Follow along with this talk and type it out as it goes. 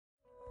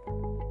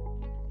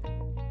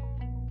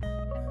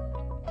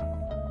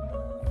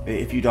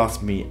If you'd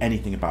asked me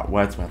anything about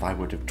Wordsworth, I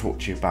would have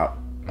talked to you about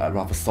a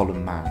rather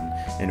solemn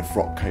man in a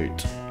frock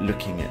coat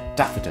looking at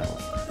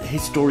daffodils.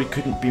 His story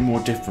couldn't be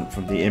more different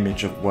from the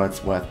image of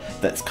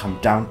Wordsworth that's come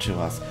down to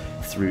us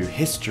through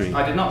history.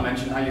 I did not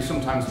mention how you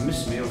sometimes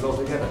miss meals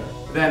altogether.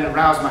 Then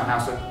roused my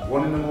house at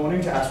 1 in the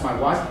morning to ask my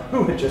wife,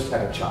 who had just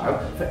had a child,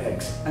 for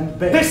eggs and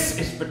bacon. This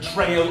is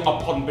betrayal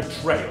upon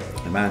betrayal.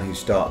 A man who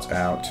starts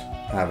out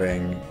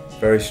having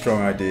very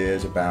strong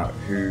ideas about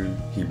who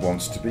he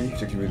wants to be,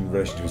 particularly in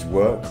relation to his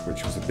work,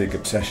 which was a big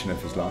obsession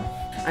of his life.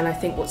 And I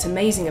think what's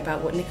amazing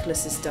about what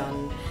Nicholas has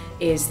done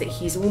is that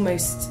he's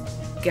almost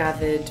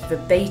gathered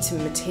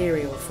verbatim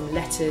material from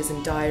letters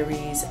and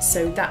diaries,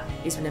 so that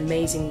is an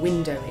amazing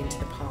window into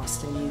the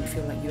past, and you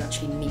feel like you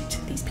actually meet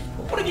these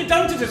people. What have you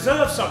done to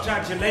deserve such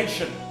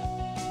adulation?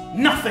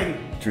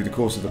 Nothing! Through the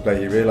course of the play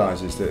he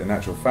realises that in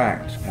actual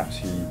fact, perhaps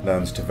he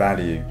learns to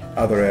value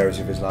other areas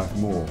of his life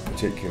more,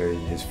 particularly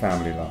his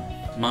family life.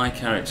 My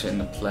character in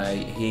the play,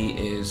 he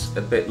is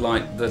a bit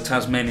like the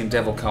Tasmanian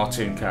Devil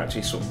cartoon character.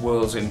 He sort of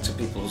whirls into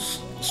people's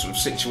sort of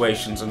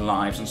situations and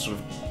lives and sort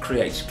of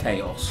creates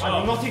chaos.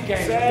 I'm not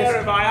against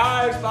Sarah, my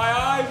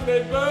eyes,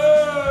 they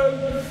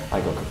burn!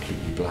 I go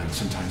completely blind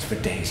sometimes for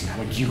days now,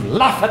 and you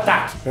laugh at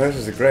that!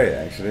 Rehearsals are great,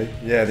 actually.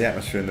 Yeah, the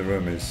atmosphere in the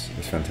room is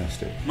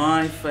fantastic.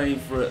 My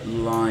favourite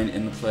line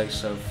in the play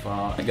so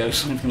far, it goes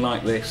something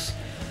like this: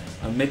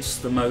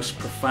 amidst the most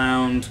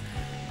profound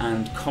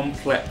and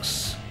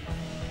complex...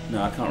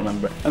 No, I can't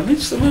remember.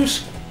 Amidst the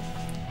most...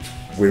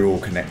 We're all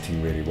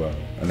connecting really well,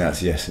 and that's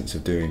the essence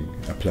of doing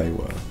a play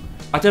well.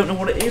 I don't know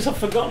what it is, I've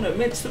forgotten it.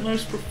 Amidst the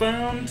most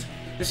profound...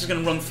 This is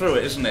going to run through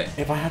it, isn't it?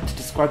 If I had to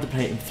describe the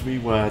play in 3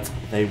 words,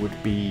 they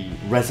would be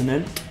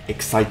resonant,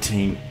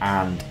 exciting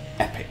and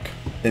epic.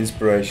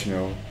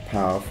 Inspirational,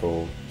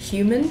 powerful,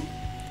 Human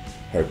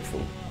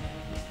hopeful.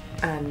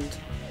 and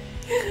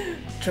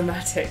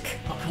dramatic.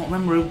 I can't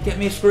remember who. Get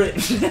me a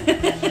script.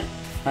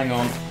 Hang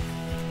on.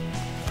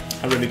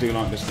 I really do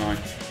like this line.